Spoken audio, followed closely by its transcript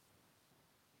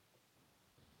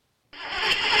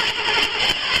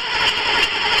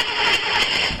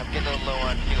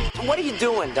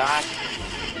doing, Doc?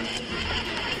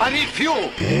 I need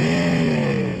fuel.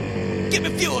 Give me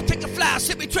fuel, take a fly,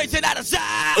 send me tracing out of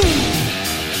sight.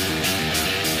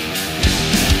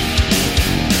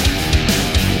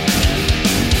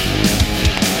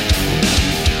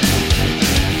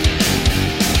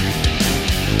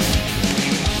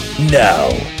 Now,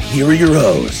 here are your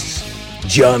hosts,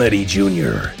 John Eddie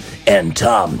Jr. and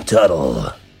Tom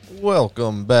Tuttle.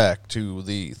 Welcome back to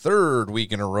the third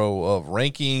week in a row of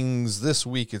rankings. This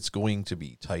week it's going to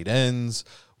be tight ends,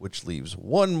 which leaves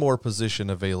one more position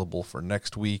available for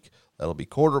next week. That'll be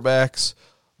quarterbacks.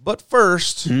 But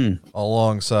first,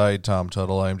 alongside Tom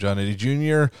Tuttle, I'm John Eddie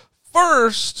Jr.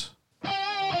 First,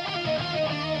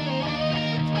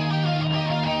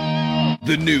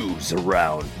 The news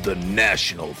around the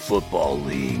National Football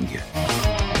League.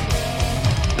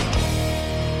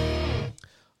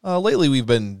 lately we've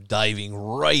been diving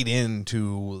right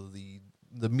into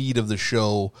the meat of the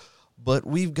show, but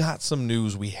we've got some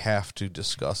news we have to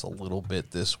discuss a little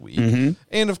bit this week. Mm-hmm.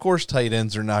 And, of course, tight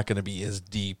ends are not going to be as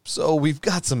deep, so we've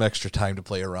got some extra time to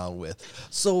play around with.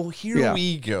 So here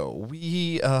we go.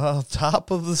 We,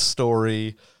 top of the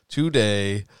story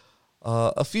today,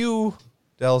 a few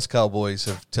Dallas Cowboys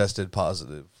have tested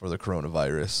positive for the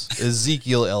coronavirus.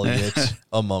 Ezekiel Elliott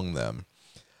among them.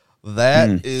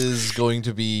 That is going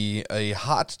to be a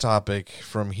hot topic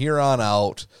from here on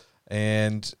out,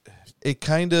 and it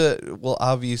kind of, well,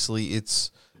 obviously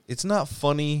it's not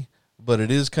funny, but it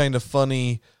is kind of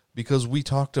funny because we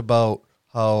talked about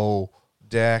how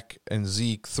Dak and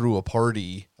Zeke threw a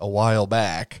party a while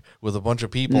back with a bunch of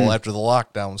people after the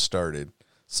lockdown started.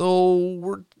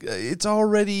 So it's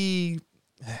already,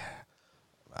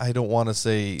 I don't want to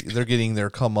say they're getting their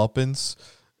comeuppance.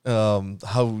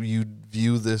 How you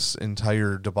view this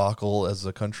entire debacle as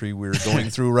a country we're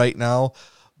going through right now.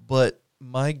 But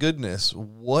my goodness,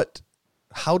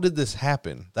 how did this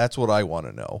happen? That's what I want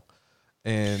to know.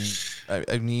 And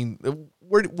I mean,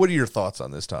 what are your thoughts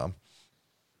on this, Tom?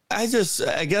 I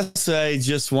guess I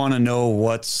just want to know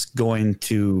what's going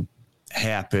to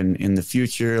happen in the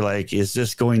future. Like, is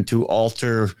this going to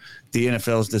alter the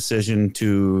NFL's decision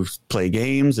to play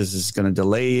games? Is this going to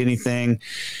delay anything?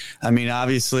 I mean,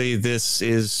 obviously this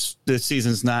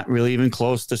season's not really even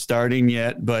close to starting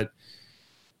yet, but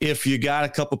if you got a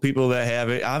couple people that have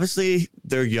it, obviously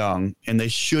they're young and they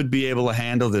should be able to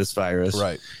handle this virus.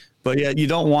 Right. But yet you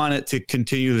don't want it to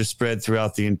continue to spread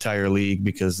throughout the entire league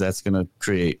because that's going to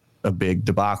create a big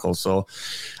debacle. So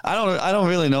I don't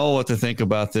really know what to think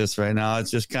about this right now. It's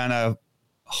just kind of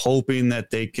hoping that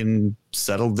they can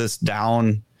settle this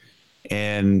down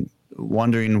and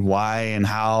wondering why and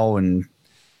how and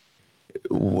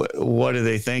what are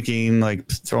they thinking, like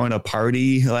throwing a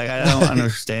party? Like, I don't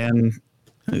understand.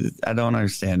 I don't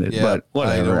understand it, but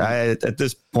whatever. At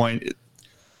this point,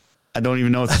 I don't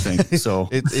even know what to think. So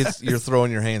it's you're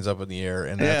throwing your hands up in the air,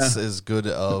 and that's as good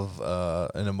of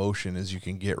an emotion as you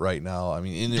can get right now. I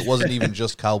mean, and it wasn't even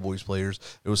just Cowboys players;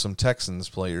 it was some Texans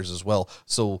players as well.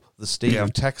 So the state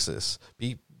of Texas,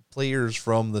 players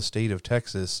from the state of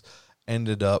Texas,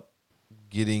 ended up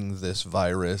getting this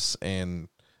virus, and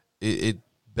it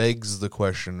begs the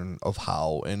question of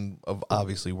how. And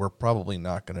obviously, we're probably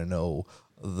not going to know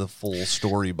the full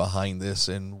story behind this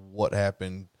and what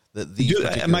happened.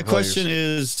 My question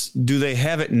is, do they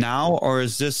have it now, or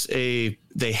is this they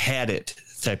had it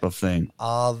type of thing?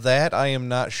 That I am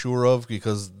not sure of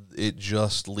because it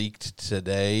just leaked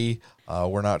today.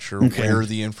 We're not sure where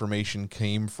the information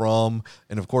came from.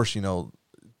 And of course,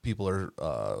 people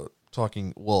are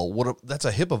talking, well, that's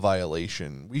a HIPAA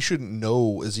violation. We shouldn't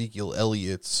know Ezekiel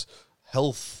Elliott's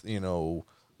health,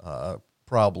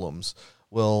 problems.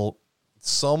 Well,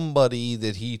 somebody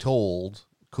that he told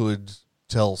could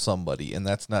tell somebody, and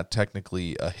that's not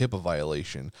technically a HIPAA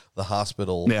violation. The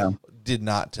hospital did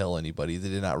not tell anybody. They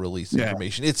did not release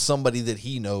information. It's somebody that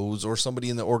he knows or somebody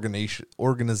in the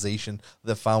organization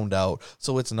that found out.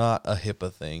 So it's not a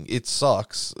HIPAA thing. It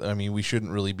sucks. I mean, we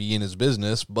shouldn't really be in his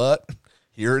business, but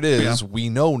here it is. We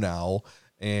know now.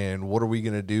 And what are we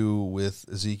going to do with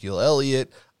Ezekiel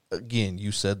Elliott? Again,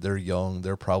 you said they're young.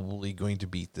 They're probably going to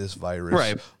beat this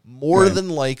virus more than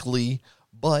likely,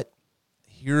 but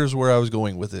here's where I was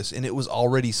going with this, and it was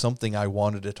already something I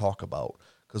wanted to talk about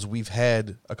because we've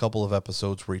had a couple of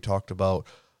episodes where he talked about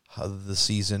how the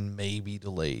season may be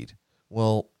delayed.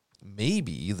 Well,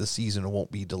 maybe the season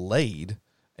won't be delayed,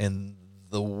 and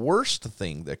the worst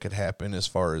thing that could happen as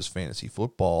far as fantasy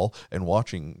football and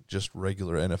watching just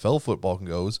regular NFL football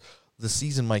goes, the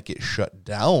season might get shut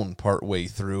down partway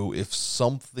through if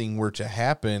something were to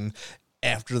happen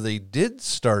after they did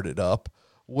start it up.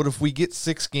 What if we get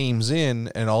 6 games in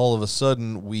and all of a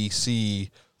sudden we see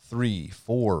 3,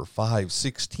 4, 5,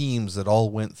 6 teams that all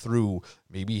went through.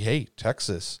 Maybe, hey,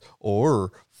 Texas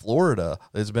or Florida.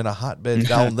 There's been a hotbed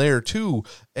down there too.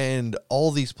 And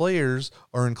all these players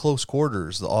are in close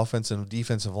quarters. The offensive and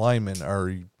defensive linemen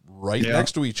are right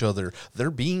next to each other.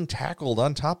 They're being tackled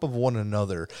on top of one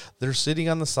another. They're sitting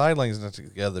on the sidelines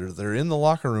together. They're in the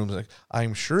locker rooms.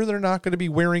 I'm sure they're not going to be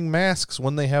wearing masks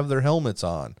when they have their helmets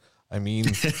on. I mean,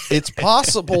 it's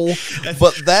possible,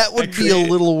 but that would be a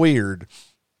little weird.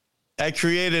 I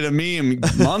created a meme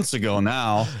months ago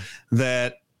now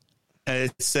that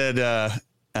it said,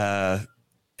 and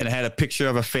it had a picture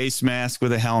of a face mask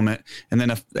with a helmet, and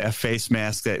then a face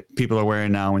mask that people are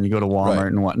wearing now when you go to Walmart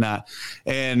and whatnot.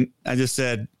 And I just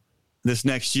said, this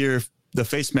next year, the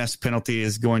face mask penalty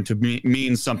is going to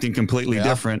mean something completely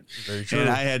different. Very true. And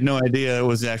I had no idea it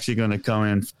was actually going to come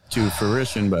into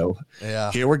fruition, but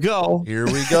here we go. Here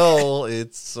we go.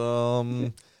 It's There's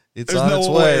on no its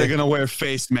way way. they're going to wear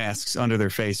face masks under their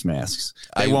face masks.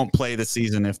 They won't play the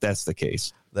season if that's the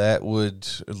case. That would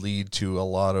lead to a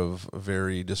lot of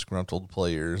very disgruntled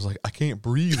players. Like, I can't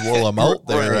breathe while I'm out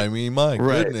there. I mean, my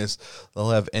goodness.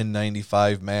 They'll have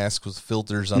N95 masks with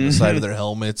filters on the side of their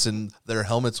helmets, and their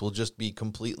helmets will just be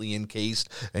completely encased,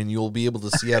 and you'll be able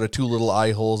to see out of 2 little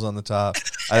eye holes on the top.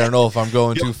 I don't know if I'm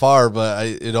going too far, but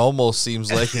it almost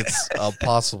seems like it's a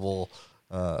possible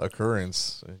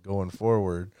occurrence going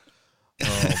forward.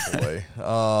 Oh boy.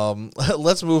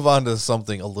 Let's move on to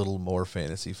something a little more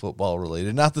fantasy football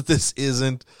related. Not that this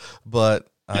isn't, but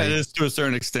it is to a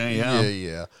certain extent.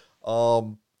 Yeah.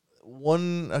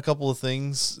 A couple of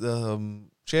things.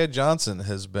 Chad Johnson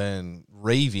has been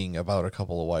raving about a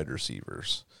couple of wide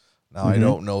receivers. Now, I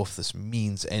don't know if this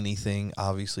means anything.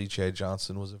 Obviously, Chad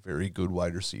Johnson was a very good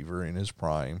wide receiver in his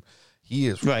prime. He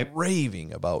is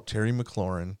raving about Terry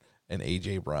McLaurin and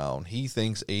A.J. Brown. He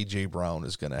thinks A.J. Brown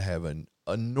is going to have an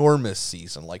enormous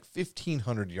season, like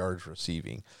 1,500 yards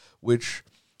receiving, which,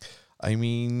 I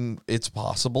mean, it's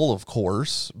possible, of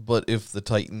course, but if the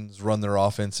Titans run their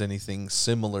offense anything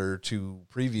similar to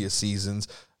previous seasons,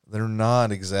 they're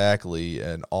not exactly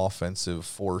an offensive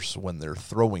force when they're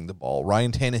throwing the ball.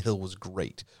 Ryan Tannehill was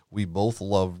great. We both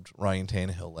loved Ryan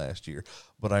Tannehill last year,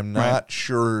 but I'm not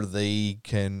sure they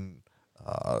can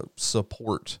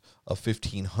support a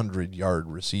 1,500-yard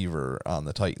receiver on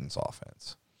the Titans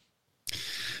offense.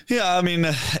 Yeah, I mean,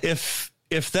 if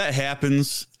that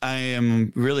happens, I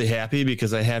am really happy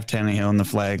because I have Tannehill in the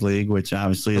flag league, which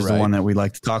obviously is the one that we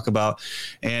like to talk about.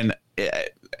 And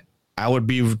I would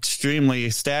be extremely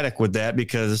ecstatic with that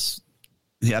because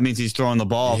that means he's throwing the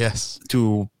ball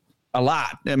to a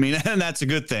lot. I mean, and that's a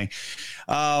good thing.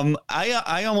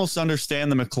 I almost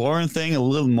understand the McLaurin thing a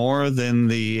little more than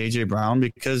the A.J. Brown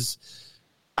because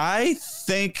I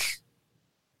think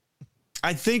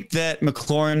that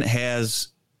McLaurin has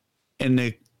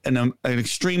an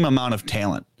extreme amount of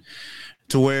talent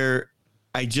to where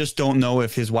I just don't know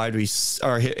if his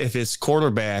if his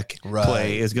quarterback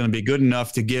play is going to be good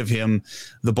enough to give him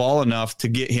the ball enough to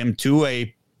get him to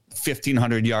a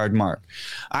 1,500-yard mark.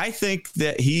 I think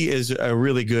that he is a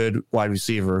really good wide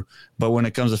receiver, but when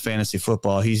it comes to fantasy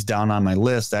football, he's down on my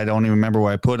list. I don't even remember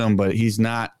where I put him, but he's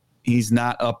not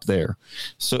up there.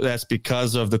 So that's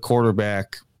because of the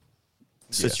quarterback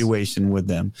situation with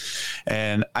them.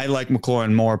 And I like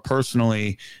McLaurin more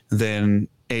personally than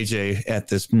AJ at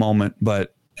this moment,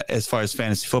 but as far as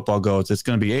fantasy football goes, it's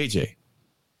going to be AJ.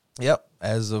 Yep.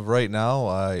 As of right now,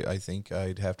 I think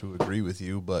I'd have to agree with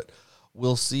you, but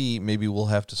we'll see. Maybe we'll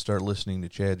have to start listening to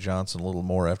Chad Johnson a little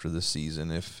more after this season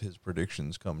if his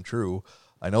predictions come true.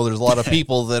 I know there's a lot of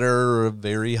people that are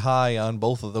very high on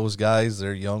both of those guys.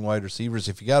 They're young wide receivers.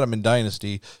 If you got them in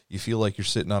Dynasty, you feel like you're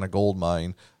sitting on a gold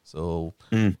mine. So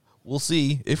we'll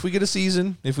see if we get a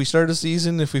season, if we start a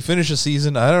season, if we finish a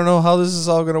season. I don't know how this is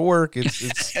all going to work.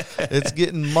 It's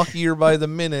getting muckier by the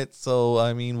minute. So,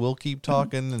 I mean, we'll keep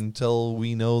talking until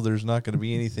we know there's not going to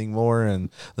be anything more. And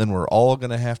then we're all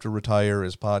going to have to retire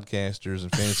as podcasters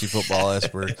and fantasy football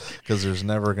experts because there's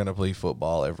never going to play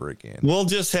football ever again. We'll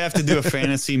just have to do a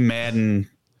fantasy Madden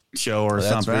show or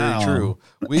something. That's very true.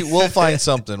 We'll find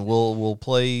something. We'll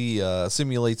play,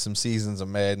 simulate some seasons of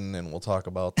Madden, and we'll talk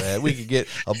about that. We could get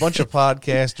a bunch of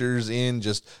podcasters in.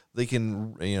 Just they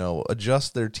can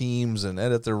adjust their teams and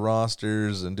edit their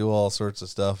rosters and do all sorts of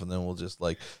stuff, and then we'll just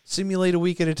like simulate a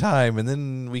week at a time, and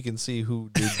then we can see who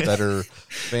did better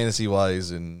fantasy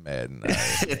wise in Madden.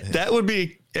 That would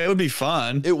be. It would be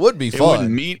fun. It would be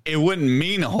fun. It wouldn't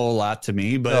mean a whole lot to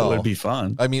me, but it would be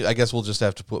fun. I mean, I guess we'll just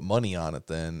have to put money on it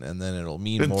then, and then it'll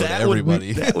mean more to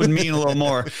everybody. That would mean a little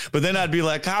more. But then I'd be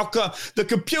like, how come the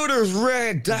computer's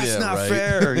rigged? That's not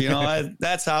fair.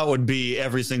 That's how it would be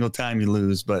every single time you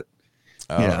lose. But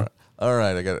Yeah. All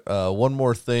right. I got one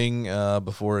more thing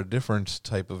before a different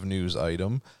type of news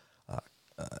item.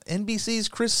 NBC's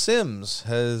Chris Sims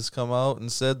has come out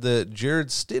and said that Jared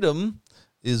Stidham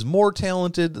is more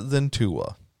talented than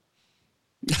Tua.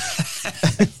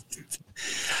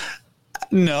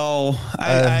 No,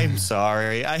 I'm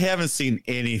sorry. I haven't seen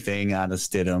anything out of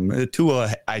Stidham.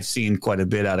 Tua, I've seen quite a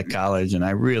bit out of college, and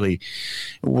I really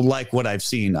like what I've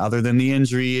seen. Other than the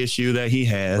injury issue that he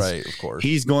has, Right, of course.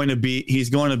 he's going to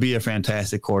be a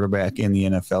fantastic quarterback in the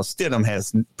NFL. Stidham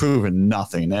has proven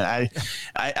nothing, and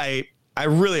I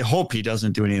really hope he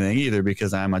doesn't do anything either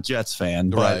because I'm a Jets fan.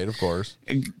 But Right, of course.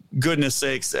 goodness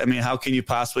sakes, I mean, how can you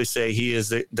possibly say he is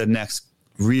the next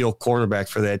real quarterback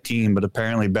for that team? But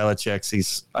apparently Belichick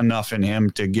sees enough in him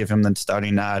to give him the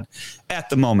starting nod at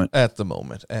the moment. At the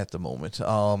moment.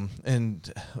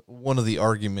 And one of the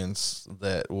arguments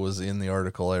that was in the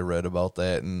article I read about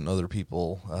that and other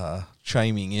people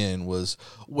chiming in was,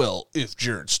 well, if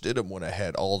Jared Stidham would have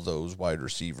had all those wide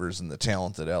receivers and the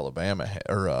talent that Alabama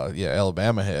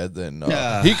had, then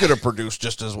he could have produced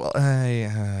just as well.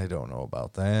 I don't know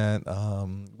about that.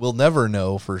 We'll never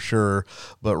know for sure,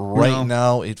 but right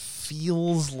now it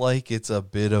feels like it's a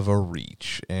bit of a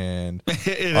reach, and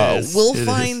we'll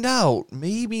find out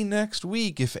maybe next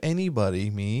week if anybody,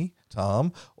 me,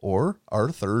 Tom, or our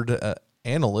third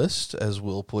analyst, as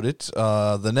we'll put it,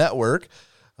 the network,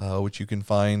 which you can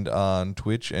find on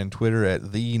Twitch and Twitter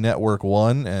at The Network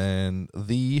One, and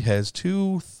The has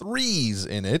 2 3s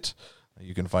in it.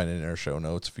 You can find it in our show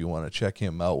notes if you want to check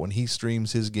him out when he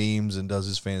streams his games and does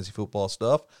his fantasy football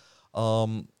stuff.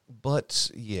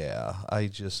 But yeah, I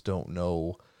just don't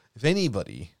know if any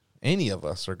of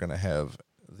us are going to have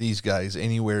these guys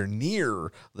anywhere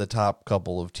near the top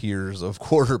couple of tiers of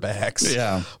quarterbacks.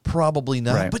 Yeah. Probably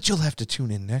not, Right. but you'll have to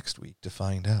tune in next week to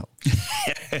find out.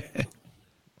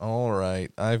 All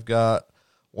right. I've got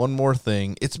one more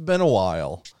thing. It's been a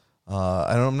while.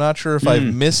 I'm not sure if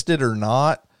I've missed it or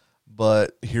not,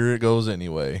 but here it goes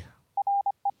anyway.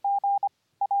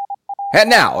 And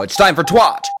now it's time for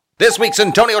Twat, this week's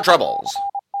Antonio Troubles.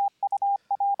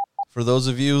 For those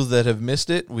of you that have missed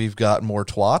it, we've got more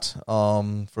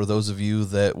twat. For those of you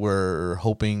that were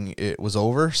hoping it was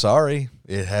over, sorry,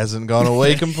 it hasn't gone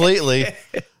away completely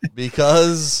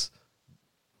because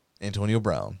Antonio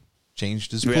Brown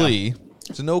changed his plea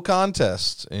to no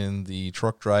contest in the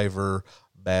truck driver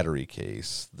battery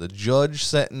case. The judge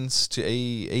sentenced to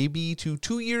AB to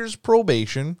 2 years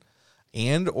probation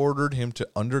and ordered him to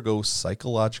undergo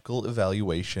psychological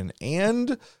evaluation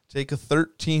and take a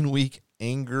 13-week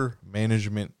anger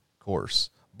management course.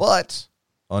 But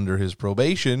under his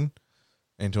probation,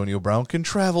 Antonio Brown can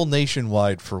travel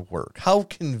nationwide for work. How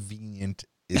convenient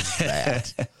is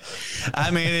that?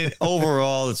 I mean,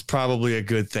 overall, it's probably a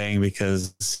good thing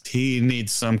because he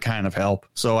needs some kind of help.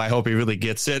 So I hope he really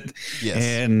gets it. Yes.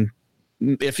 And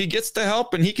if he gets the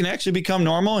help and he can actually become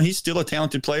normal, and he's still a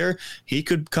talented player, he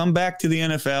could come back to the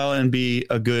NFL and be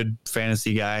a good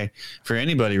fantasy guy for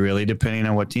anybody, really, depending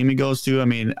on what team he goes to. I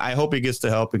mean, I hope he gets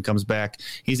the help and comes back.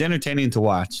 He's entertaining to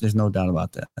watch. There's no doubt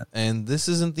about that. And this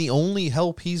isn't the only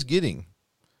help he's getting.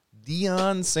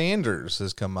 Deion Sanders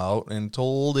has come out and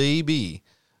told AB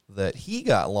that he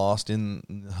got lost in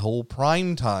the whole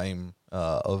prime time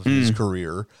of his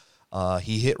career.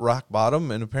 He hit rock bottom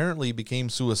and apparently became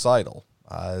suicidal.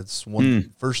 It's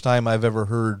first time I've ever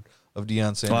heard of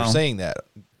Deion Sanders saying that.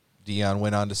 Deion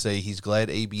went on to say he's glad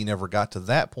AB never got to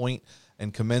that point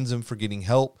and commends him for getting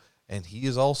help. And he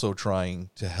is also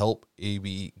trying to help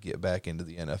AB get back into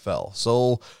the NFL.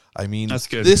 So, I mean, That's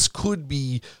good. This could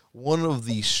be one of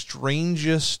the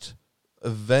strangest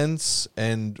events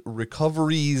and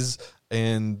recoveries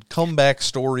and comeback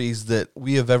stories that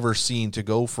we have ever seen, to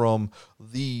go from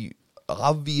the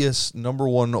obvious number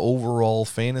one overall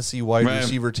fantasy wide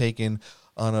receiver taken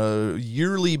on a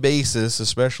yearly basis,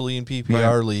 especially in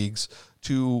PPR leagues,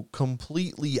 to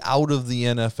completely out of the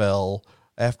NFL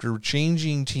after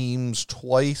changing teams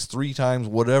twice, 3 times,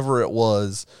 whatever it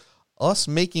was, us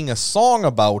making a song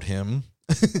about him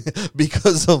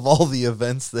because of all the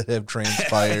events that have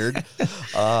transpired,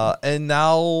 and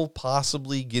now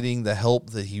possibly getting the help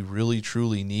that he really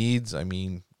truly needs. I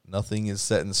mean, nothing is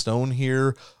set in stone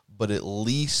here, but at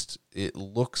least it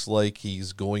looks like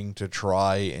he's going to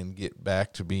try and get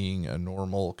back to being a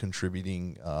normal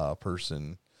contributing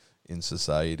person in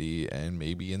society and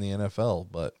maybe in the NFL.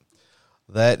 But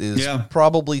that is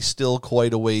probably still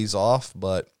quite a ways off,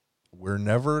 but we're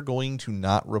never going to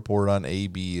not report on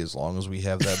AB as long as we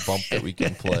have that bump that we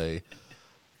can play.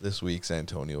 This week's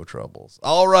Antonio Troubles.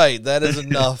 All right, that is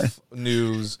enough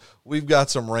news. We've got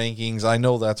some rankings. I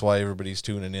know that's why everybody's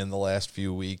tuning in the last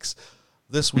few weeks.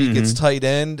 This week it's tight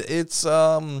end. It's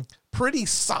pretty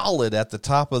solid at the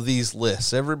top of these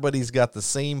lists. Everybody's got the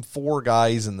same 4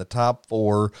 guys in the top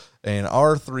 4, and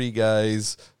our 3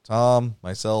 guys, Tom,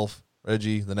 myself,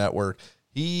 Reggie, the network,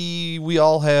 we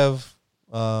all have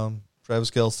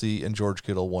Travis Kelce and George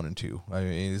Kittle 1 and 2. I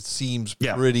mean, it seems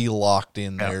pretty locked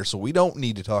in there, so we don't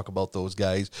need to talk about those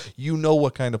guys. You know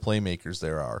what kind of playmakers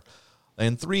there are.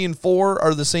 And 3 and 4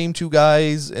 are the same 2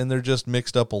 guys, and they're just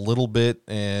mixed up a little bit,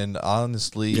 and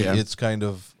honestly, it's kind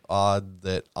of odd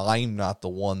that I'm not the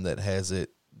one that has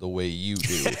it the way you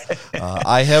do.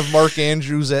 I have Mark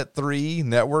Andrews at 3.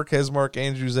 Network has Mark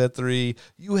Andrews at 3.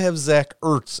 You have Zach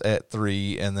Ertz at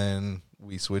 3, and then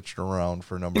we switched around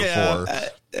for number 4.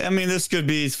 I mean, this could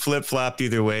be flip-flopped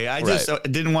either way. I just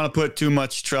didn't want to put too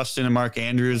much trust into Mark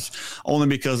Andrews, only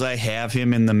because I have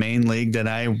him in the main league that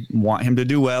I want him to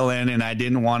do well in, and I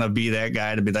didn't want to be that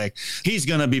guy to be like, he's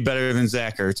going to be better than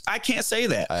Zach Ertz. I can't say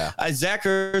that. Zach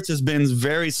Ertz has been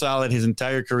very solid his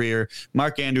entire career.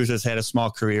 Mark Andrews has had a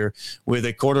small career with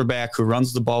a quarterback who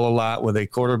runs the ball a lot, with a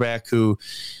quarterback who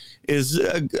is,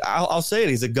 I'll say it,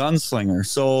 he's a gunslinger.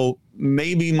 So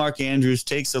maybe Mark Andrews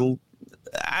takes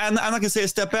I'm not going to say a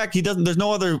step back. There's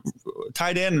no other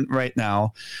tight end right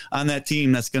now on that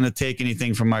team that's going to take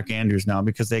anything from Mark Andrews now,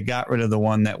 because they got rid of the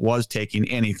one that was taking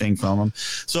anything from him.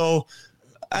 So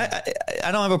I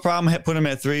don't have a problem putting him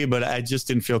at 3, but I just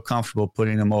didn't feel comfortable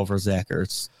putting him over Zach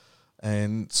Ertz.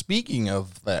 And speaking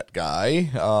of that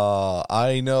guy,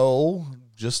 I know,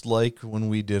 just like when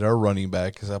we did our running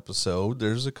backs episode,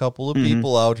 there's a couple of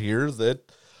people out here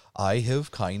that I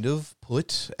have kind of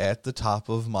put at the top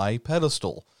of my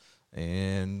pedestal.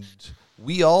 And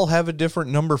we all have a different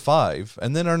number 5.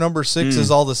 And then our number 6 is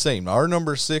all the same. Our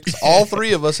number 6, all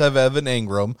 3 of us have Evan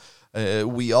Engram.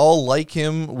 We all like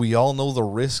him. We all know the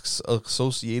risks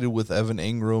associated with Evan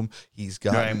Engram. He's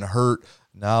gotten hurt.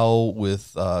 Now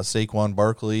with Saquon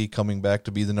Barkley coming back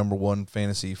to be the number 1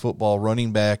 fantasy football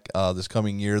running back this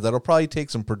coming year, that'll probably take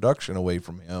some production away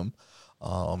from him.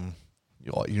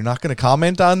 You're not going to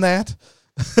comment on that?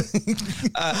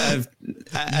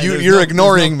 You're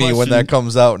ignoring me when that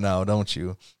comes out now, don't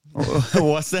you?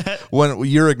 What's that? When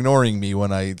you're ignoring me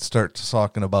when I start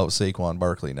talking about Saquon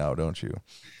Barkley now, don't you?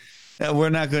 We're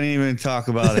not going to even talk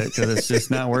about it because it's just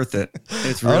not worth it.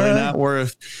 It's really not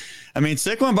worth. I mean,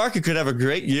 Saquon Barkley could have a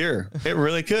great year. It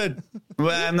really could.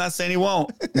 But I'm not saying he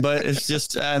won't. But it's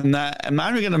just I'm not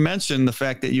even going to mention the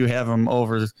fact that you have him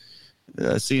over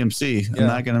CMC. I'm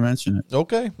not going to mention it.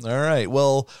 Okay. All right.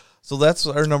 Well, so that's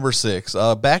our number 6.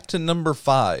 Back to number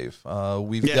 5.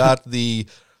 We've got the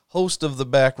host of the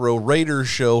Back Row Raiders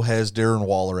show has Darren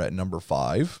Waller at number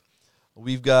 5.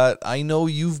 We've got, I know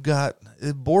you've got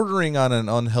bordering on an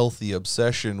unhealthy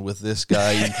obsession with this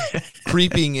guy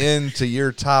creeping into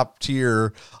your top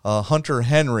tier, Hunter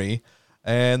Henry.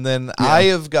 And then I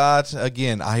have got,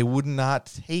 again, I would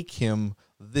not take him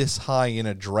this high in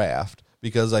a draft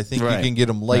because I think you can get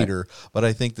him later, but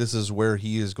I think this is where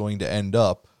he is going to end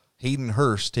up. Hayden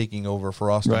Hurst taking over for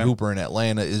Austin Hooper in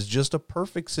Atlanta is just a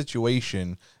perfect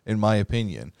situation, in my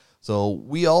opinion. So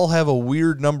we all have a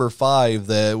weird number 5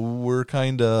 that we're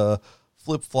kind of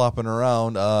flip-flopping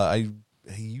around.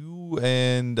 You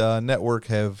and Network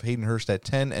have Hayden Hurst at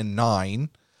 10 and 9.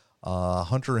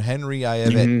 Hunter Henry I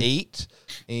have at 8.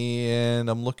 And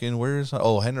I'm looking,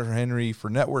 Hunter Henry for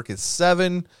Network is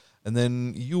 7. And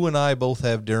then you and I both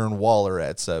have Darren Waller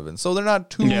at 7. So they're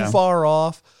not too far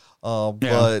off.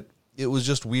 But it was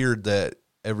just weird that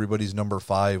everybody's number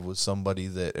 5 was somebody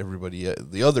that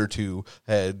the other 2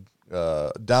 had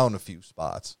down a few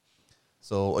spots.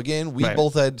 So again, we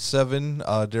both had 7,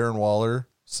 Darren Waller,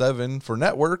 7 for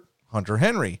Network, Hunter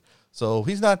Henry. So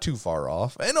he's not too far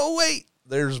off. And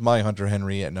there's my Hunter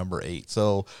Henry at number 8.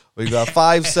 So we've got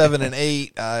 5, 7, and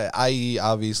 8. I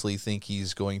obviously think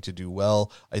he's going to do well.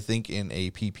 I think in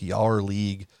a PPR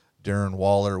league, Darren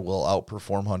Waller will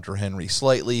outperform Hunter Henry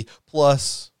slightly.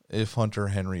 Plus, if Hunter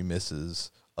Henry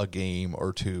misses a game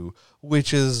or 2,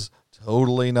 which is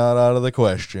totally not out of the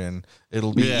question,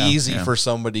 it'll be easy for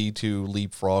somebody to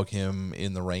leapfrog him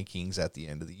in the rankings at the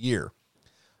end of the year.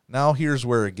 Now, here's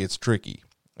where it gets tricky.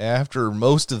 After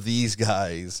most of these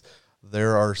guys,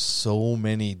 there are so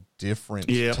many different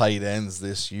tight ends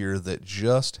this year that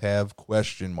just have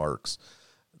question marks.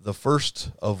 The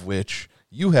first of which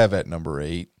you have at number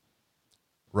 8,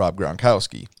 Rob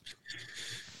Gronkowski.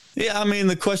 Yeah, I mean,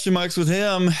 the question marks with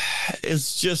him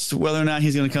is just whether or not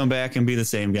he's going to come back and be the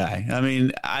same guy. I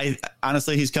mean,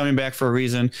 honestly, he's coming back for a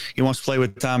reason. He wants to play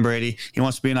with Tom Brady. He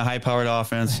wants to be in a high-powered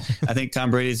offense. I think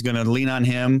Tom Brady is going to lean on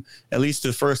him at least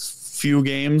the first few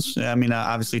games. I mean,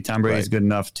 obviously Tom Brady's good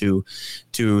enough to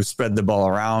spread the ball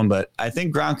around, but I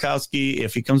think Gronkowski,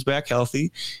 if he comes back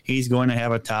healthy, he's going to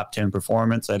have a top 10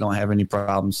 performance. I don't have any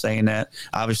problem saying that.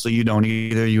 Obviously, you don't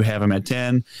either. You have him at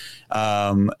 10,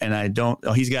 and I don't.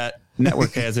 Oh, he's got.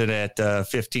 Network has it at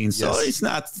 15, so it's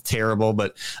not terrible,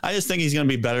 but I just think he's going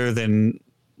to be better than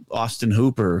Austin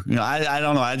Hooper. You know, I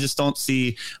don't know. I just don't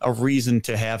see a reason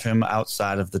to have him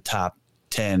outside of the top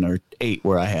 10 or 8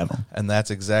 where I have him. And that's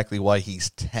exactly why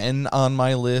he's 10 on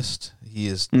my list. He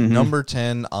is number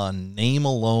 10 on name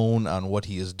alone, on what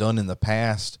he has done in the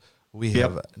past. We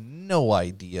have no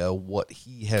idea what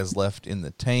he has left in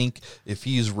the tank. If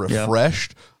he's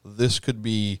refreshed, this could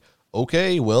be...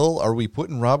 Okay, well, are we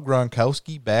putting Rob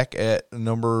Gronkowski back at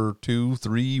number 2,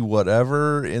 3,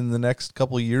 whatever in the next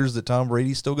couple of years that Tom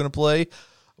Brady's still going to play?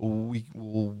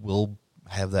 We'll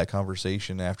have that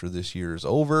conversation after this year is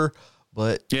over.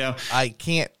 But I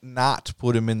can't not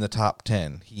put him in the top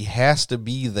 10. He has to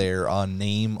be there on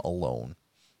name alone.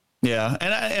 Yeah,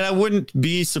 and I wouldn't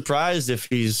be surprised if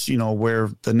he's, you know,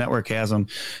 where the network has him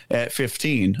at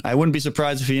 15. I wouldn't be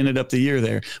surprised if he ended up the year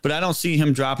there. But I don't see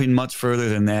him dropping much further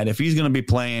than that. If he's going to be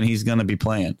playing, he's going to be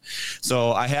playing.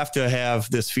 So I have to have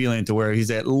this feeling to where he's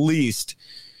at least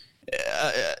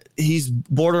he's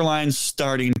borderline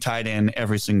starting tight end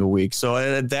every single week.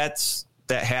 So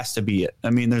that has to be it. I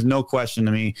mean, there's no question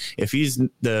to me. If he's in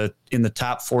the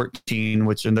top 14,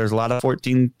 which and there's a lot of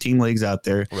 14-team leagues out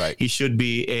there, right, he should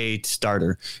be a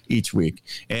starter each week.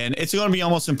 And it's going to be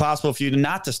almost impossible for you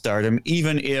not to start him,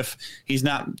 even if he's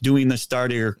not doing the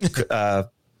starter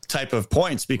type of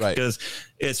points, because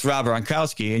it's Rob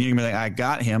Gronkowski, and you're going to be like, I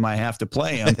got him. I have to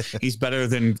play him. He's better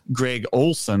than Greg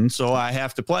Olsen, so I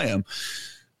have to play him.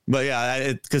 But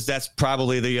yeah, because that's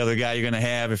probably the other guy you're going to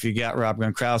have if you got Rob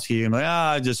Gronkowski. You're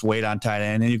like, just wait on tight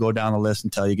end, and you go down the list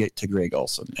until you get to Greg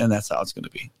Olsen, and that's how it's going to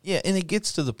be. Yeah, and it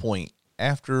gets to the point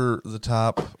after the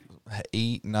top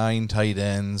 8, 9 tight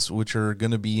ends, which are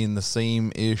going to be in the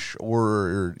same-ish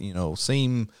or you know,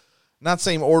 same, not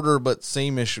same order, but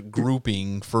same-ish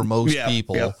grouping for most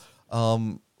people. Yeah.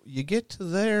 You get to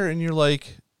there, and you're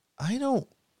like, I don't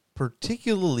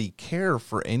particularly care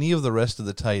for any of the rest of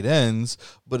the tight ends,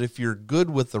 but if you're good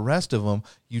with the rest of them,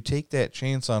 you take that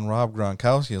chance on Rob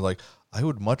Gronkowski. Like, I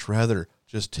would much rather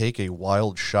just take a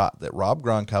wild shot that Rob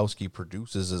Gronkowski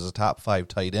produces as a top 5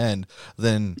 tight end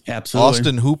than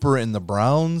Austin Hooper in the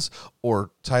Browns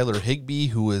or Tyler Higbee,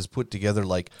 who has put together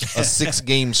like a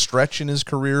 6-game stretch in his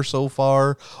career so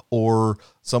far, or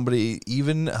somebody,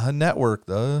 even a network.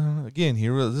 Again,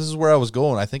 this is where I was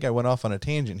going. I think I went off on a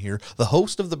tangent here. The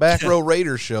host of the Back Row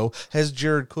Raiders show has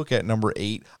Jared Cook at number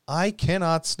 8. I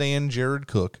cannot stand Jared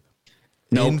Cook.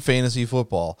 Nope. In fantasy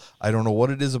football. I don't know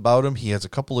what it is about him. He has a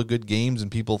couple of good games,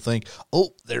 and people think,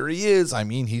 oh, there he is. I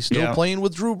mean, he's still playing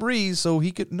with Drew Brees, so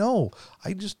he could. No,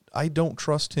 I don't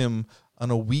trust him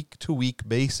on a week-to-week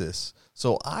basis.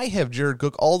 So I have Jared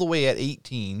Cook all the way at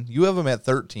 18. You have him at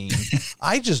 13.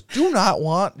 I just do not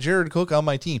want Jared Cook on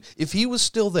my team. If he was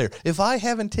still there, if I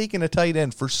haven't taken a tight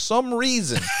end for some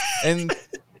reason, and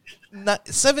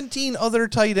 17 other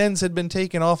tight ends had been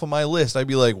taken off of my list, I'd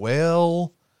be like,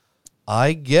 well,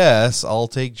 I guess I'll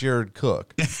take Jared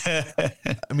Cook.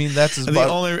 I mean, that's his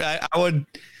I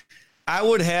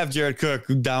would have Jared Cook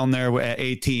down there at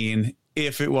 18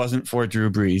 if it wasn't for Drew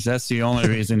Brees. That's the only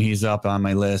reason he's up on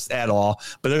my list at all.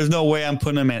 But there's no way I'm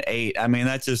putting him at 8. I mean,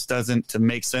 that just doesn't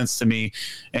make sense to me.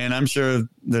 And I'm sure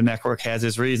the network has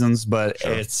its reasons, but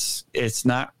it's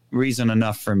not reason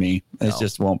enough for me. It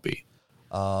just won't be.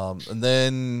 And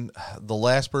then the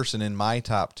last person in my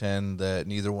top 10 that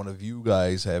neither one of you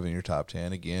guys have in your top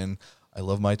 10. Again, I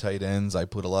love my tight ends. I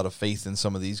put a lot of faith in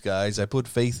some of these guys. I put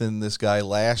faith in this guy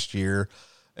last year,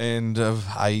 and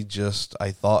I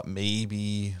thought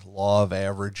maybe law of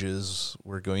averages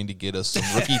were going to get us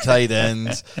some rookie tight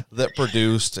ends that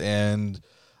produced, and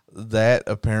that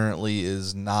apparently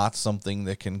is not something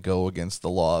that can go against the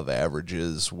law of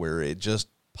averages where it just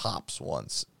pops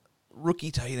once.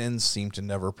 Rookie tight ends seem to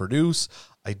never produce.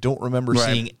 I don't remember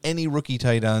seeing any rookie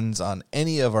tight ends on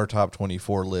any of our top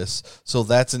 24 lists. So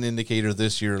that's an indicator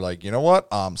this year, like, you know what?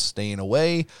 I'm staying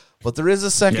away. But there is a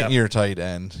second-year tight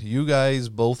end. You guys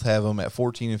both have him at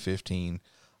 14 and 15.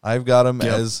 I've got him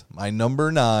as my number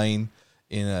 9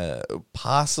 in a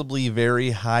possibly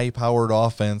very high-powered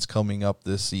offense coming up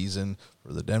this season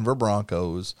for the Denver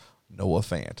Broncos. Noah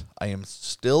Fant. I am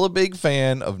still a big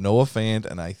fan of Noah Fant,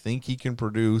 and I think he can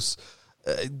produce.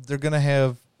 They're going to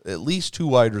have at least 2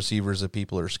 wide receivers that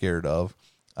people are scared of.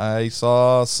 I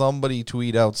saw somebody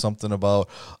tweet out something about,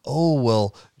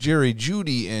 Jerry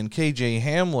Jeudy and KJ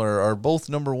Hamler are both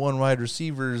number one wide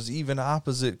receivers, even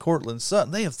opposite Cortland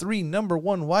Sutton. They have 3 number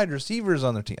one wide receivers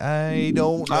on their team. I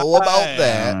don't know about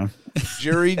that.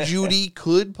 Jerry Jeudy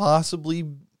could possibly,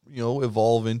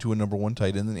 evolve into a number one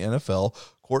tight end in the NFL.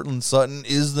 Cortland Sutton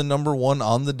is the number one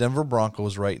on the Denver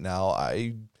Broncos right now.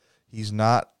 He's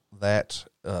not that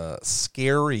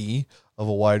scary of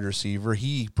a wide receiver.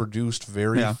 He produced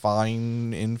very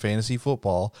fine in fantasy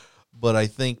football, but I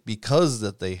think because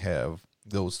that they have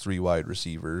those 3 wide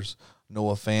receivers,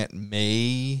 Noah Fant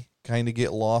may kind of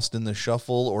get lost in the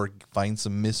shuffle or find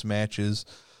some mismatches.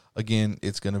 Again,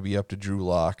 it's going to be up to Drew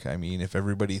Lock. I mean, if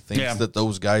everybody thinks that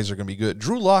those guys are going to be good,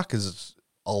 Drew Lock is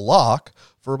a lock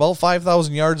for about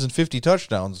 5,000 yards and 50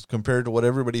 touchdowns compared to what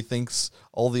everybody thinks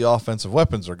all the offensive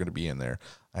weapons are going to be in there.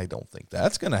 I don't think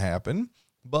that's going to happen.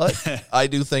 But I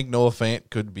do think Noah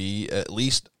Fant could be at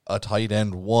least a tight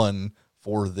end 1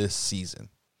 for this season.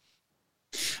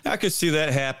 I could see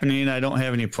that happening. I don't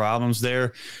have any problems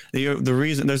there. The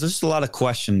reason there's just a lot of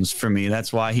questions for me.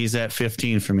 That's why he's at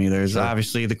 15 for me. There's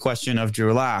obviously the question of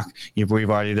Drew Lock. We've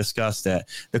already discussed that.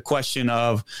 The question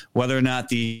of whether or not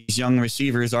these young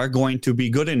receivers are going to be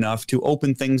good enough to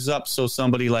open things up so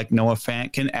somebody like Noah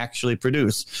Fant can actually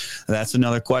produce. That's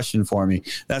another question for me.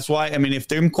 That's why, if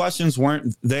them questions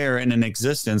weren't there and in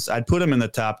existence, I'd put him in the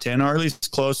top 10 or at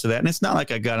least close to that. And it's not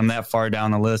like I got him that far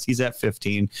down the list. He's at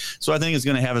 15. So I think it's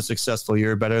going to have a successful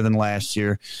year, better than last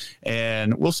year.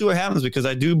 And we'll see what happens because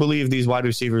I do believe these wide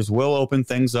receivers will open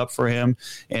things up for him.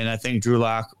 And I think Drew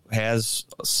Lock has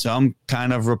some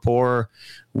kind of rapport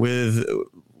with,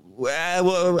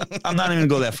 I'm not even going to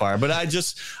go that far, but I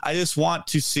just want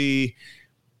to see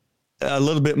a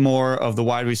little bit more of the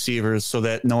wide receivers so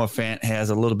that Noah Fant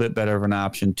has a little bit better of an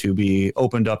option to be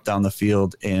opened up down the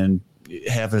field and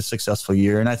have a successful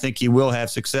year. And I think he will have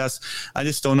success. I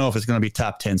just don't know if it's going to be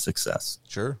top 10 success.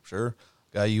 Sure.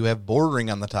 Guy you have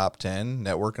bordering on the top 10.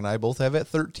 Network and I both have at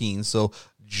 13. So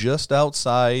just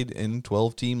outside in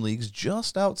 12-team leagues,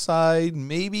 just outside,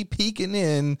 maybe peeking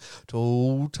in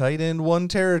to tight end 1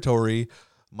 territory,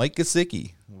 Mike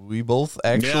Gesicki. We both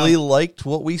actually liked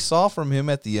what we saw from him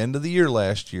at the end of the year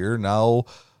last year. Now,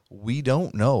 we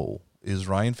don't know. Is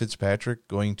Ryan Fitzpatrick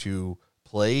going to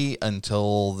play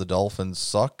until the Dolphins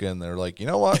suck and they're like, you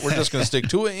know what, we're just going to stick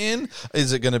to it?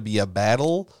 Is it going to be a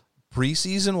battle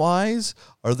preseason wise?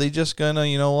 Are they just going to,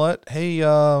 you know what, hey,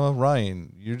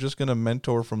 Ryan, you're just going to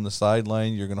mentor from the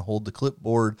sideline, you're going to hold the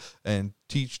clipboard and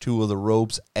teach Tua the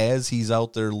ropes as he's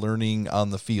out there learning on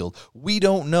the field? We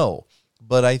don't know,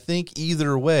 but I think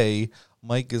either way,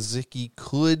 Mike Gesicki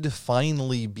could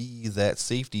finally be that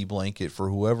safety blanket for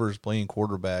whoever's playing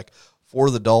quarterback for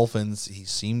the Dolphins. He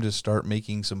seemed to start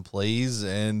making some plays,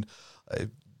 and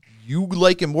you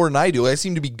like him more than I do. I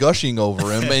seem to be gushing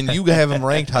over him, and you have him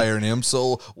ranked higher than him.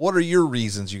 So what are your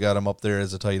reasons you got him up there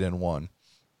as a tight end 1?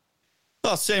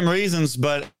 Well, same reasons,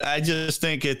 but I just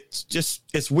think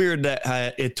it's weird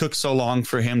that it took so long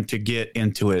for him to get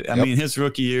into it. I mean, his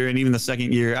rookie year and even the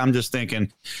second year, I'm just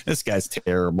thinking, this guy's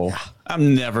terrible. Yeah.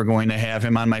 I'm never going to have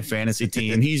him on my fantasy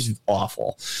team. He's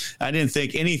awful. I didn't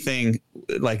think anything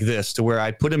like this to where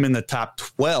I put him in the top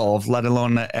 12, let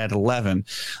alone at 11.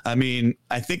 I mean,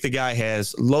 I think the guy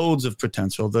has loads of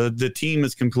potential. The team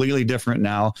is completely different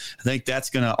now. I think that's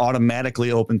going to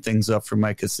automatically open things up for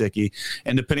Mike Gesicki.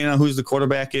 And depending on who's the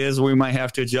quarterback is, we might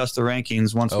have to adjust the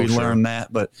rankings once we learn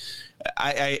that. But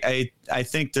I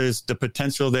think there's the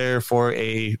potential there for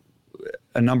a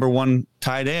number 1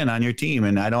 tight end on your team,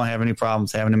 and I don't have any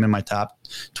problems having him in my top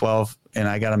 12, and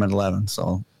I got him at 11.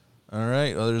 So, all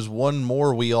right. Well, there's one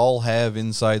more we all have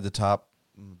inside the top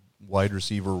wide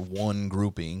receiver 1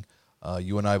 grouping.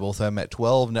 You and I both have him at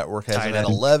 12. Network has him at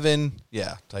 11.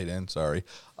 Yeah, tight end. Sorry.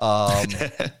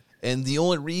 And the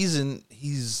only reason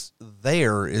he's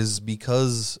there is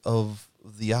because of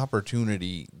the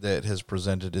opportunity that has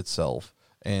presented itself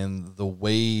and the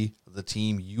way the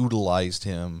team utilized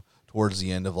him towards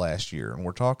the end of last year. And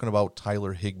we're talking about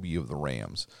Tyler Higbee of the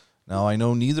Rams. Now, I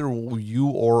know neither you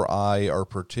or I are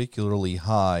particularly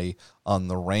high on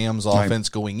the Rams offense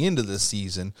going into this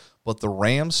season, but the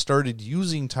Rams started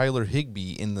using Tyler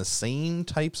Higbee in the same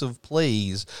types of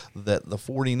plays that the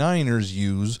 49ers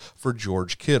use for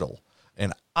George Kittle.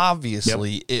 And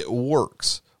obviously it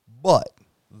works, but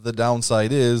the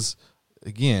downside is,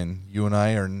 again, you and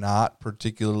I are not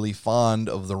particularly fond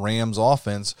of the Rams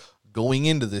offense going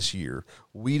into this year.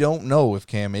 We don't know if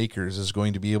Cam Akers is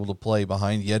going to be able to play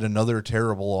behind yet another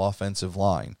terrible offensive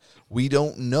line. We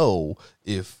don't know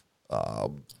if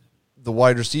the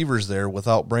wide receivers there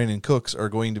without Brandon Cooks are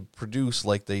going to produce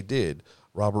like they did.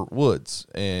 Robert Woods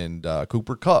and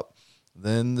Cooper Kupp.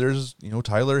 Then there's,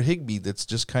 Tyler Higbee that's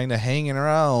just kind of hanging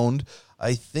around.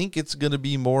 I think it's going to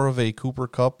be more of a Cooper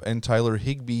Kupp and Tyler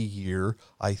Higbee year.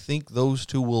 I think those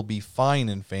two will be fine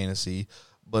in fantasy,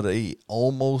 but I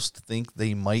almost think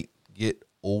they might get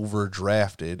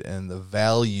overdrafted, and the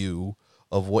value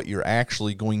of what you're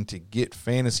actually going to get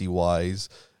fantasy-wise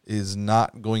is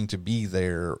not going to be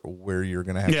there where you're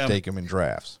going to have to take them in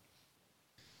drafts.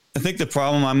 I think the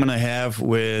problem I'm going to have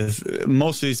with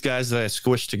most of these guys that I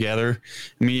squish together,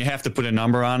 I mean, you have to put a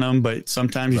number on them, but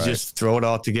sometimes you just throw it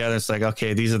all together. It's like,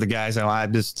 okay, these are the guys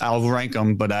I'll rank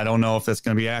them, but I don't know if that's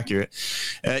going to be accurate.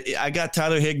 I got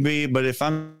Tyler Higbee, but if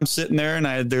I'm sitting there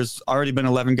and there's already been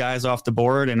 11 guys off the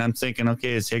board and I'm thinking,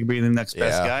 okay, is Higbee the next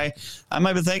best guy? I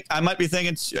might be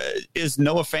thinking, is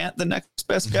Noah Fant the next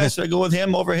best guy? Should I go with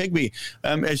him over Higbee?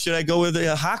 Should I go with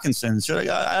Hawkinson?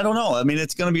 I don't know. I mean,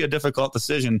 it's going to be a difficult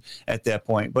decision at that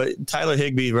point, but Tyler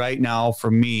Higbee right now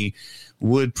for me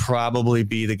would probably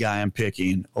be the guy I'm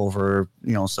picking over,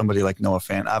 somebody like Noah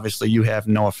Fant. Obviously you have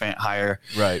Noah Fant higher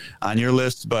on your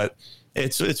list, but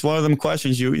it's one of them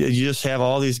questions. You just have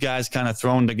all these guys kind of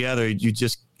thrown together. You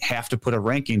just have to put a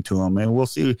ranking to them, and we'll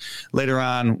see later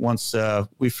on once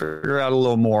we figure out a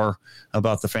little more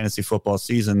about the fantasy football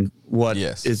season, where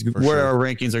our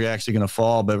rankings are actually going to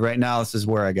fall. But right now, this is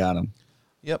where I got them.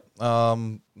 Yep.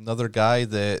 Another guy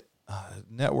that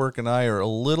Network and I are a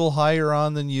little higher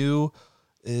on than you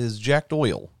is Jack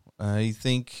Doyle. I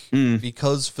think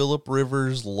because Phillip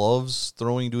Rivers loves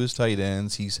throwing to his tight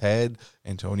ends, he's had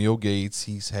Antonio Gates,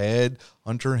 he's had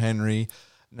Hunter Henry.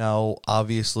 Now,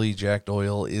 obviously, Jack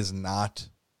Doyle is not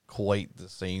quite the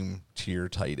same tier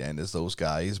tight end as those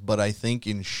guys, but I think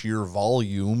in sheer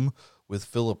volume with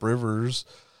Phillip Rivers,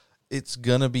 it's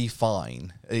going to be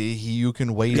fine. You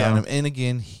can wait on him. And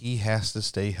again, he has to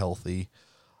stay healthy.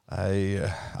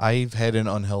 I've had an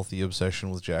unhealthy obsession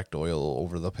with Jack Doyle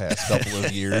over the past couple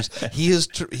of years. He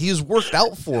has worked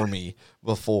out for me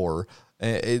before.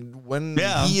 When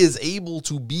he is able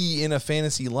to be in a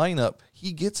fantasy lineup,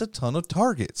 he gets a ton of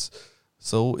targets.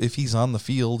 So if he's on the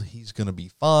field, he's going to be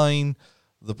fine.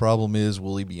 The problem is,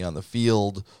 will he be on the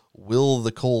field? Will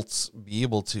the Colts be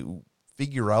able to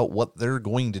figure out what they're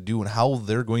going to do and how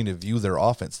they're going to view their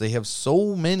offense? They have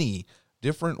so many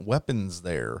different weapons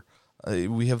there.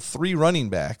 We have 3 running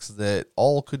backs that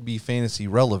all could be fantasy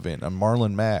relevant.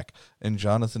 Marlon Mack and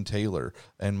Jonathan Taylor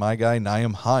and my guy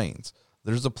Nyheim Hines.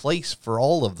 There's a place for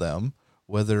all of them.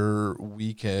 Whether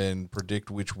we can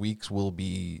predict which weeks will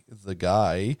be the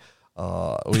guy,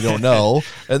 we don't know.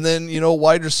 And then,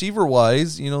 wide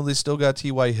receiver-wise, they still got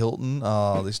T.Y. Hilton.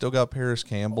 They still got Paris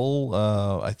Campbell.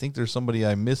 I think there's somebody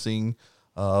I'm missing,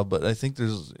 but I think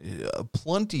there's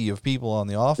plenty of people on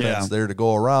the offense there to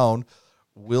go around.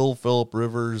 Will Phillip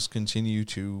Rivers continue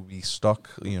to be stuck,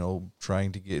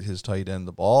 trying to get his tight end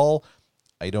the ball?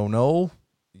 I don't know.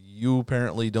 You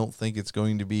apparently don't think it's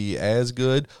going to be as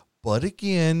good. But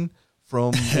again,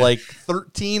 from like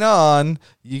 13 on,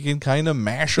 you can kind of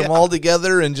mash them all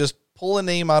together and just pull a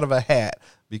name out of a hat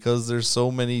because there's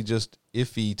so many just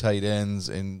iffy tight ends.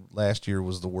 And last year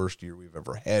was the worst year we've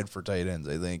ever had for tight ends,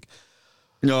 I think.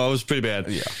 No, it was pretty bad.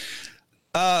 Yeah.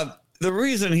 The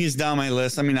reason he's down my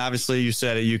list, I mean, obviously you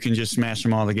said it, you can just smash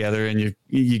them all together and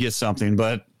you get something.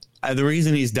 But the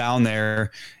reason he's down there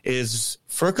is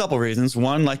for a couple reasons.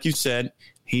 One, like you said,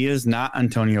 he is not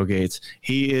Antonio Gates.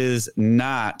 He is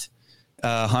not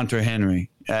Hunter Henry.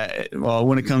 Well,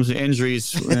 when it comes to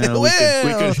injuries, we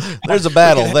could there's a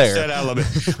battle there. That out a little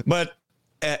bit. But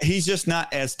he's just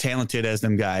not as talented as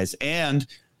them guys. And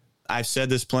I've said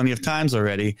this plenty of times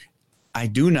already. I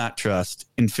do not trust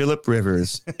in Phillip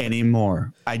Rivers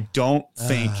anymore. I don't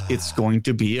think it's going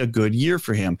to be a good year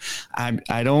for him.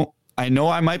 I know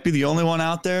I might be the only one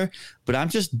out there, but I'm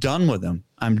just done with him.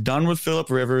 I'm done with Phillip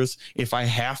Rivers. If I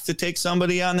have to take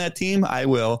somebody on that team, I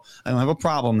will. I don't have a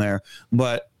problem there,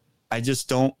 but I just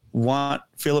don't want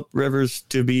Phillip Rivers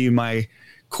to be my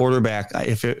quarterback.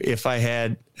 If I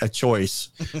had a choice,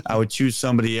 I would choose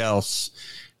somebody else.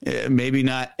 Maybe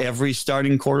not every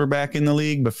starting quarterback in the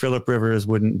league, but Phillip Rivers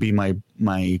wouldn't be my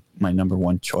number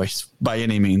one choice by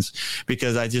any means,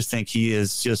 because I just think he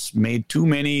has just made too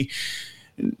many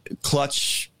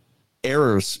clutch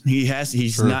errors. He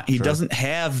doesn't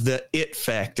have the it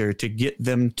factor to get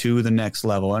them to the next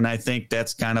level. And I think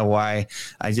that's kind of why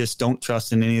I just don't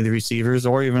trust in any of the receivers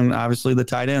or even obviously the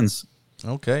tight ends.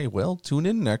 Okay, well, tune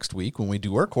in next week when we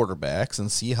do our quarterbacks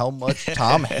and see how much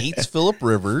Tom hates Phillip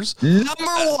Rivers. Number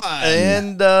one.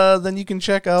 And then you can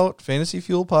check out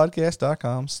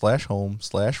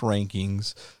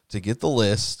fantasyfuelpodcast.com/home/rankings to get the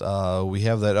list. We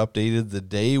have that updated the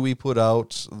day we put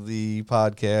out the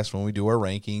podcast when we do our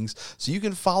rankings, so you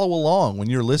can follow along when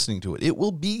you're listening to it. It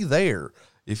will be there.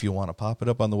 If you want to pop it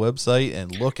up on the website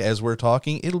and look as we're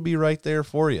talking, it'll be right there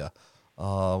for you.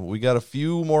 We got a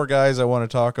few more guys I want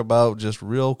to talk about just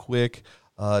real quick.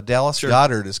 Dallas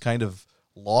Goedert is kind of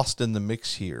lost in the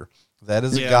mix here. That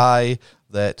is a guy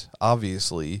that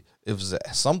obviously, if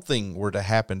something were to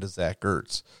happen to Zach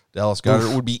Ertz, Dallas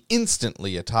Goedert would be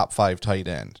instantly a top 5 tight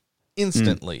end.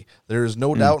 Instantly. There is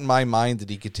no doubt in my mind that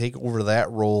he could take over that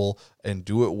role and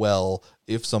do it well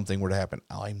if something were to happen.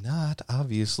 I'm not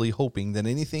obviously hoping that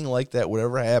anything like that would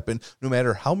ever happen. No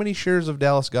matter how many shares of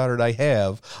Dallas Goedert I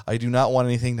have, I do not want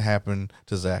anything to happen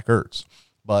to Zach Ertz.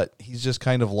 But he's just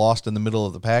kind of lost in the middle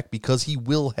of the pack because he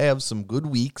will have some good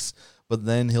weeks, but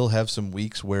then he'll have some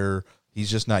weeks where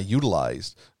he's just not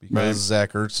utilized because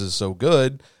Zach Ertz is so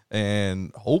good.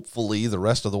 And hopefully the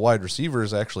rest of the wide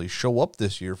receivers actually show up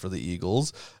this year for the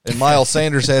Eagles. And Miles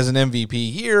Sanders has an MVP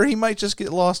year. He might just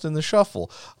get lost in the shuffle.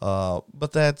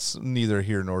 But that's neither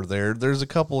here nor there. There's a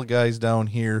couple of guys down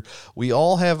here we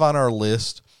all have on our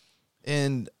list.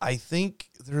 And I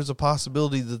think there's a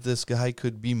possibility that this guy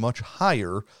could be much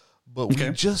higher. But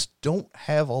we just don't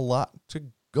have a lot to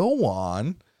go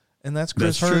on. And that's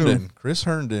Chris Herndon. Chris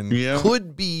Herndon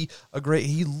could be a great –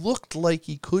 he looked like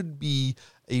he could be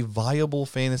a viable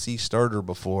fantasy starter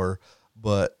before,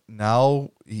 but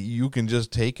now you can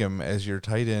just take him as your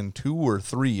tight end 2 or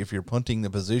 3 if you're punting the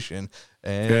position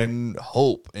and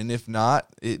hope. And if not,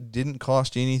 it didn't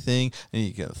cost you anything, and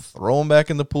you can throw him back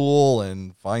in the pool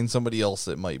and find somebody else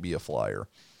that might be a flyer.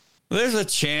 There's a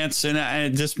chance, and I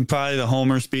just probably the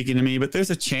homer speaking to me, but there's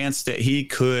a chance that he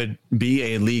could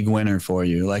be a league winner for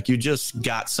you. Like you just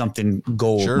got something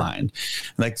gold mine.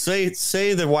 Like say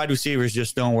the wide receivers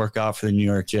just don't work out for the New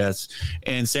York Jets,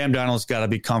 and Sam Darnold's got to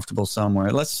be comfortable somewhere.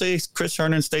 Let's say Chris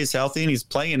Herndon stays healthy and he's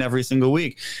playing every single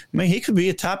week. I mean, he could be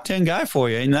a top 10 guy for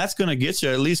you, and that's going to get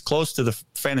you at least close to the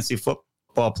fantasy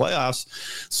football playoffs.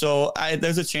 So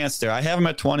there's a chance there. I have him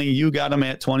at 20. You got him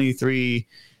at 23.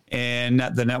 And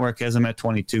the network has him at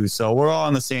 22. So we're all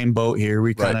on the same boat here.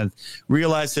 We kind of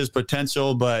realize his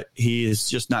potential, but he is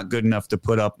just not good enough to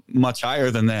put up much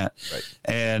higher than that. Right.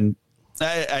 And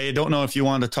I don't know if you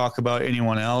want to talk about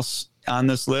anyone else on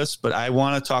this list, but I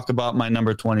want to talk about my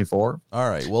number 24. All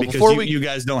right. Well, because before you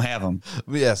guys don't have him.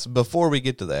 Yes. Before we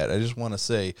get to that, I just want to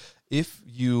say, if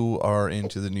you are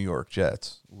into the New York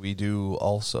Jets, we do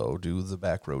also do the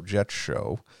Back Row Jets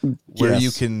show where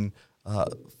you can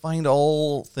find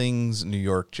all things New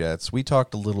York Jets. We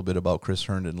talked a little bit about Chris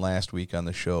Herndon last week on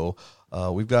the show.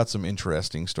 We've got some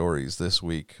interesting stories this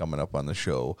week coming up on the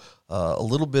show. A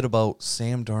little bit about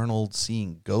Sam Darnold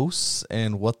seeing ghosts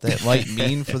and what that might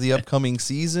mean for the upcoming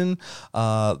season.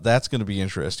 That's going to be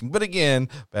interesting. But again,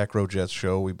 Back Row Jets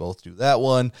show, we both do that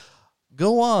one.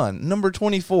 Go on, number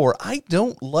 24. I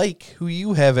don't like who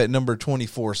you have at number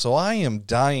 24, so I am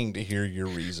dying to hear your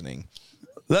reasoning.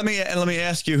 Let me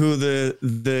ask you who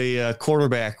the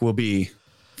quarterback will be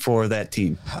for that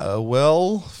team.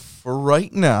 Well, for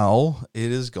right now,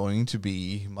 it is going to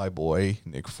be my boy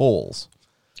Nick Foles.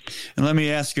 And let me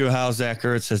ask you how Zach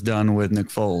Ertz has done with Nick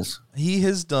Foles. He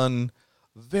has done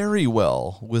very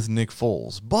well with Nick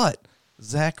Foles, but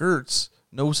Zach Ertz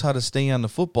knows how to stay on the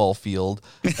football field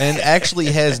and actually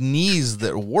has knees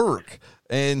that work,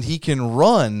 and he can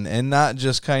run and not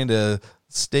just kind of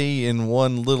stay in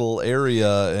one little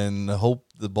area and hope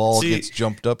the ball gets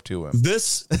jumped up to him.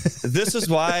 This is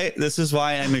why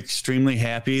I'm extremely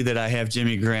happy that I have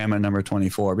Jimmy Graham at number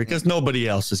 24, because nobody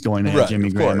else is going to have Jimmy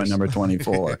Graham at number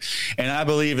 24. And I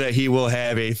believe that he will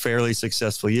have a fairly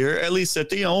successful year. At least I'm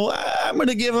going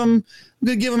to give him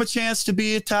a chance to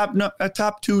be a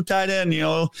top 2 tight end.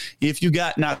 If you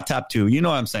got not top 2, you know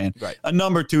what I'm saying? Right. A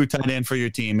number 2 tight end for your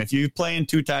team. If you're playing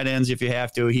 2 tight ends, if you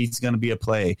have to, he's going to be a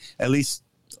play, at least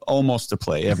almost a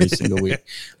play every single week.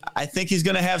 I think he's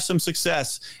going to have some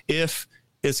success if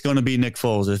it's going to be Nick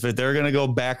Foles. If they're going to go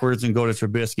backwards and go to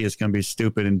Trubisky, it's going to be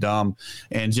stupid and dumb,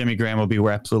 and Jimmy Graham will be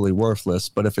absolutely worthless.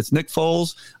 But if it's Nick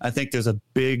Foles, I think there's a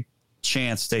big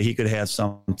chance that he could have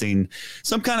some kind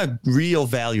of real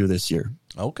value this year.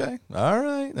 Okay. All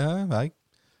right. I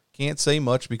can't say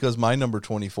much because my number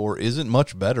 24 isn't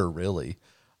much better, really.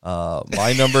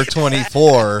 My number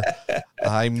 24,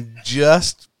 I'm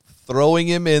just throwing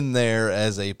him in there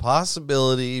as a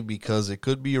possibility because it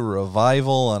could be a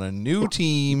revival on a new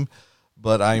team,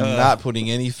 but I'm not putting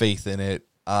any faith in it.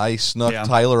 I snuck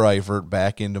Tyler Eifert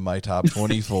back into my top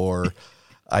 24.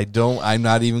 I'm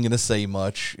not even going to say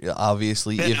much.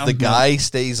 Obviously, if the guy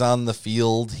stays on the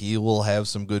field, he will have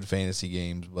some good fantasy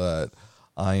games, but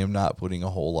I am not putting a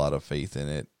whole lot of faith in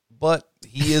it. but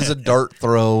he is a dart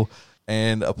throw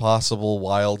and a possible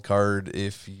wild card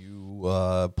if you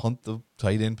punt the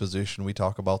tight end position. We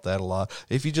talk about that a lot.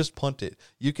 If you just punt it,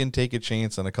 you can take a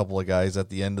chance on a couple of guys at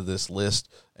the end of this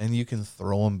list, and you can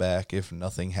throw them back if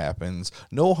nothing happens.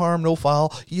 No harm, no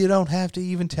foul. You don't have to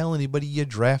even tell anybody you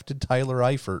drafted Tyler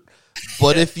Eifert.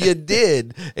 But if you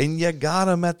did, and you got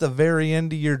him at the very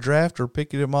end of your draft or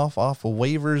picking him off of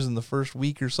waivers in the first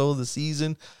week or so of the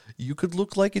season, you could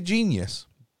look like a genius.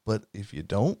 But if you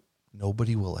don't,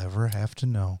 nobody will ever have to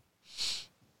know.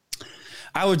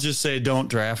 I would just say don't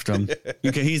draft him.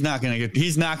 He's not going to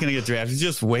get drafted.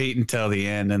 Just wait until the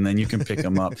end, and then you can pick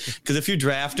him up. Because if you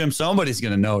draft him, somebody's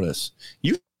going to notice.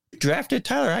 You drafted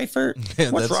Tyler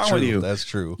Eifert? What's wrong with you? That's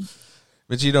true.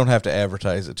 But you don't have to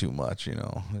advertise it too much,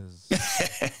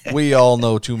 We all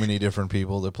know too many different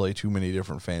people that play too many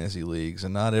different fantasy leagues,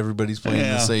 and not everybody's playing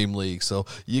the same league. So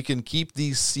you can keep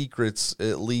these secrets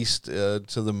at least to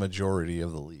the majority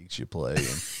of the leagues you play.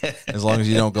 And as long as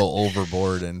you don't go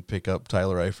overboard and pick up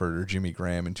Tyler Eifert or Jimmy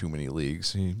Graham in too many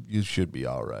leagues, you should be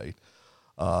all right.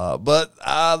 But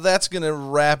that's going to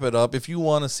wrap it up. If you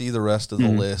want to see the rest of the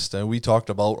list, and we talked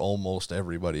about almost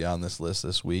everybody on this list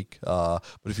this week, but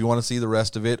if you want to see the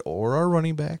rest of it, or our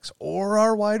running backs, or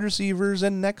our wide receivers,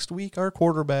 and next week our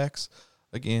quarterbacks,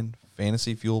 again,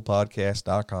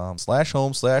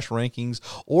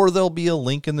 fantasyfuelpodcast.com/home/rankings, or there'll be a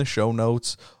link in the show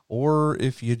notes. Or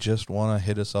if you just want to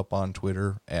hit us up on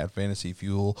Twitter at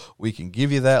FantasyFuel, we can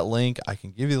give you that link. I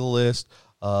can give you the list.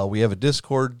 We have a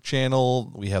Discord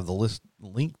channel. We have the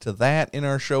link to that in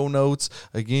our show notes.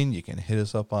 Again, you can hit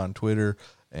us up on Twitter,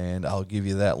 and I'll give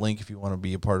you that link if you want to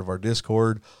be a part of our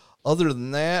Discord. Other than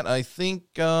that, I think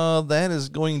that is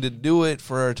going to do it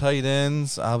for our tight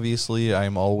ends. Obviously,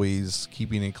 I'm always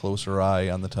keeping a closer eye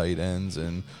on the tight ends,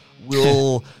 and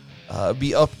we'll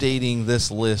be updating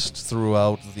this list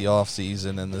throughout the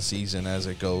offseason and the season as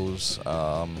it goes.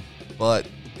 But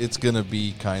it's going to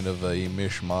be kind of a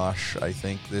mishmash, I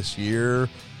think, this year.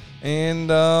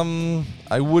 And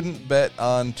I wouldn't bet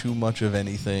on too much of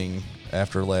anything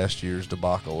after last year's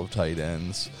debacle of tight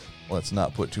ends. Let's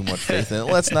not put too much faith in it.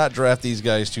 Let's not draft these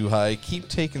guys too high. Keep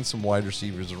taking some wide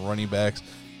receivers and running backs.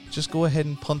 Just go ahead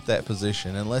and punt that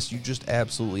position unless you just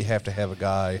absolutely have to have a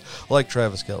guy like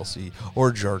Travis Kelce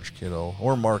or George Kittle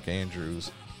or Mark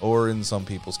Andrews or, in some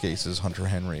people's cases, Hunter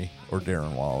Henry or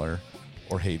Darren Waller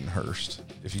or Hayden Hurst.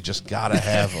 If you just got to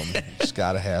have them, you just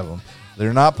got to have them.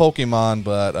 They're not Pokemon,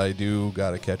 but I do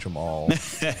got to catch them all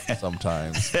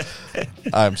sometimes.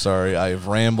 I'm sorry, I have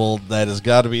rambled. That has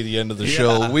got to be the end of the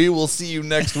show. We will see you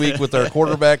next week with our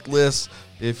quarterback list.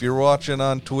 If you're watching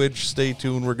on Twitch, stay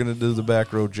tuned. We're going to do the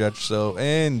Back Row Jets show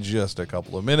in just a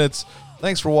couple of minutes.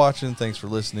 Thanks for watching. Thanks for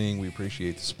listening. We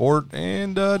appreciate the support.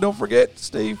 And don't forget,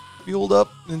 stay fueled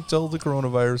up until the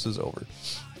coronavirus is over.